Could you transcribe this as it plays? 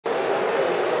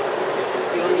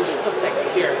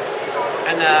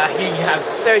And here you have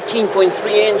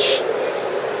 13.3-inch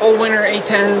Allwinner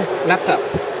A10 laptop.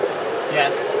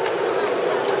 Yes.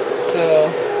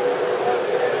 So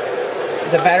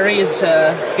the battery is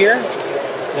here.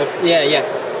 Yeah.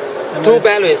 And Two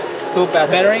batteries.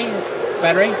 Battery.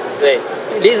 Right.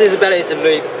 This is battery is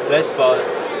replaceable.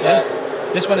 Yeah.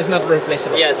 This one is not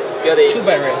replaceable. Yes. Good. Two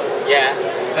battery. Yeah.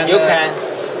 And you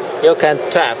can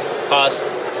 12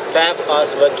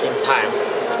 hours working time.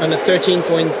 On a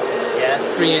 13.3-inch.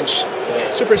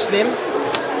 Yes. Super slim.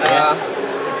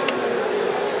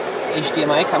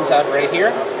 HDMI comes out right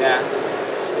here. Yeah.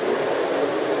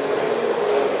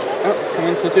 Oh, come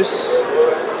on, focus.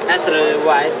 That's the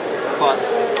white port.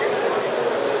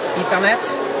 Ethernet.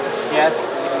 Yes.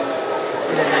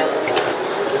 Internet.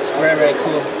 It's very, very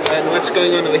cool. And what's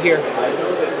going on over here?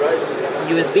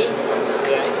 USB.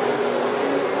 Yeah.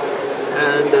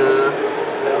 And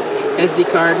SD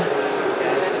card.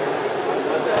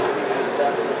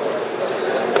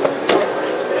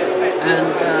 And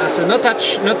so no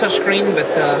touch screen, but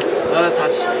Not a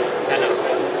touch panel.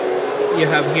 you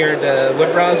have here the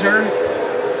web browser.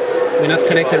 We're not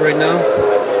connected right now.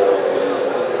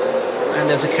 And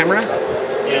there's a camera,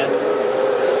 Yes.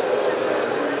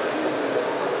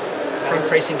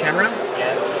 front-facing camera.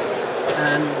 Yeah.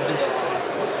 And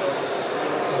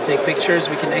take pictures.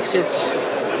 We can exit.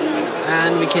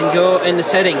 And we can go in the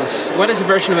settings. What is the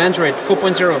version of Android?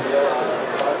 4.0.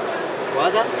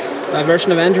 What?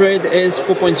 Version of Android is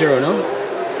 4.0, no?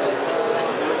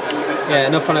 Yeah,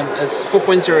 no problem. It's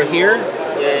 4.0 here.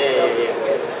 Yeah.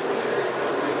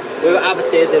 We've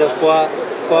updated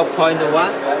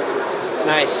 4.1.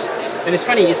 Nice. And it's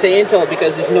funny you say Intel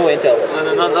because there's no Intel.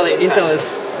 No, not Intel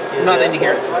is not in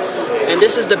here. And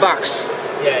this is the box.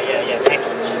 Yeah.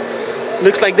 Package.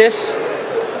 Looks like this.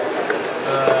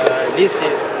 This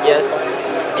is yes.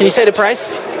 Can you say the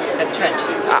price? Can change.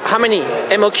 How many?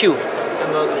 MOQ?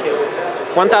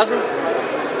 MOQ. 1,000?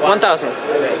 1,000.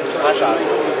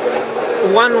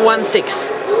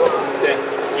 116.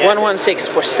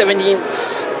 116 for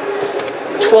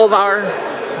 12-hour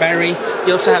battery.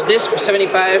 You also have this for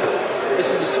 75.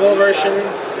 This is the small version.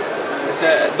 There's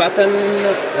a button.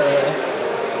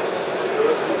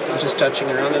 I'm just touching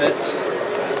around in it.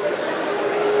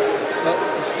 Oh,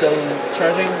 it's still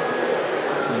charging.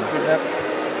 Put it up.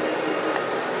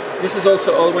 This is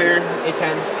also Allwinner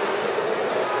A10.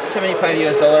 $75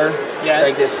 US. Yeah.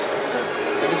 Like this.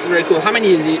 This is very cool. How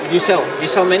many do you sell? Do you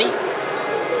sell many?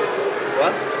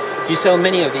 What? Do you sell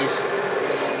many of these?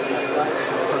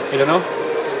 You don't know?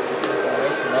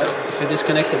 So if I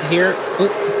disconnect it here,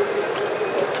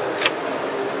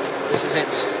 this is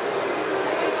it.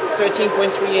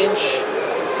 13.3-inch,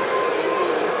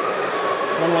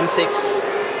 116.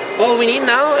 All we need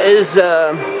now is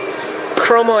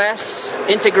Chrome OS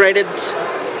integrated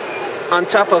on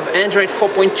top of Android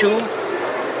 4.2,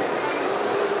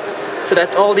 so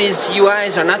that all these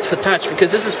UIs are not for touch,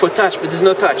 because this is for touch, but there's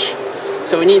no touch.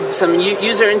 So we need some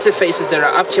user interfaces that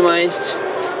are optimized.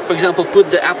 For example,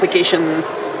 put the application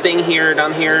thing here,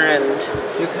 down here, and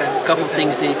a couple of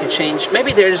things need to change.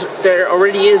 Maybe there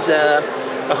already is a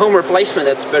home replacement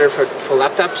that's better for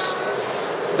laptops,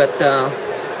 but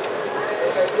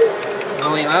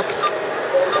going up.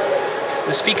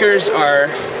 The speakers are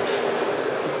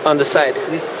on the side.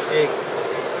 This big.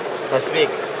 That's big.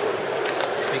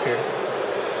 Speaker.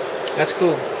 That's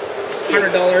cool.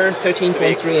 $100,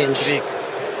 13.3-inch. Big.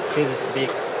 This is big.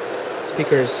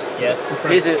 Speakers. Yes.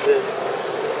 This is a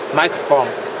microphone.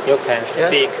 You can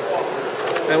speak.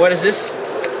 And what is this?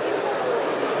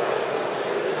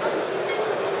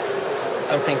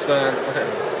 Something's going on. Okay.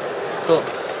 Cool.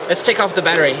 Let's take off the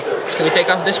battery. Can we take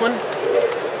off this one?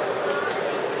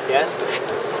 Yes.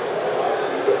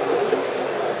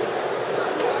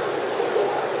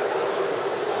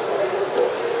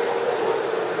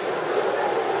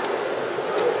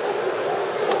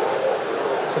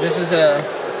 So this is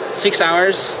 6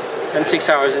 hours and 6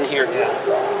 hours in here. Yeah.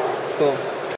 Cool.